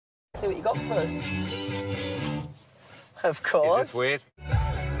See what you got for us. Of course. Is this weird?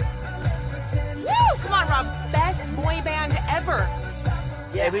 Woo! Come on, Rob. Best boy band ever.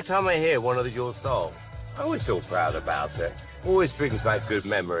 Yeah. Every time I hear one of your songs, I always feel proud about it. Always brings back good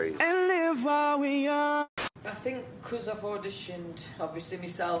memories. And live while we are. I think because I've auditioned, obviously,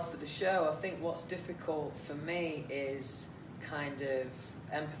 myself for the show, I think what's difficult for me is kind of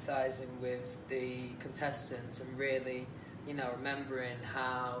empathising with the contestants and really, you know, remembering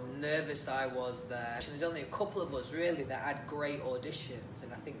how nervous I was there. There's only a couple of us, really, that had great auditions,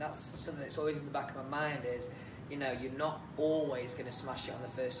 and I think that's something that's always in the back of my mind is, you know, you're not always going to smash it on the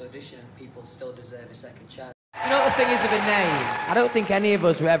first audition and people still deserve a second chance. You know what the thing is with a name? I don't think any of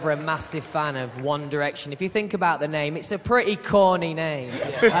us were ever a massive fan of One Direction. If you think about the name, it's a pretty corny name.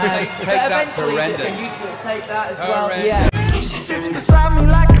 Yeah. Take that for eventually just get used to it. Take that as well. Horrendous. Yeah. She sits beside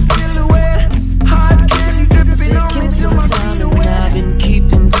me like a silhouette. Hard candy dripping on me till my feet are wet.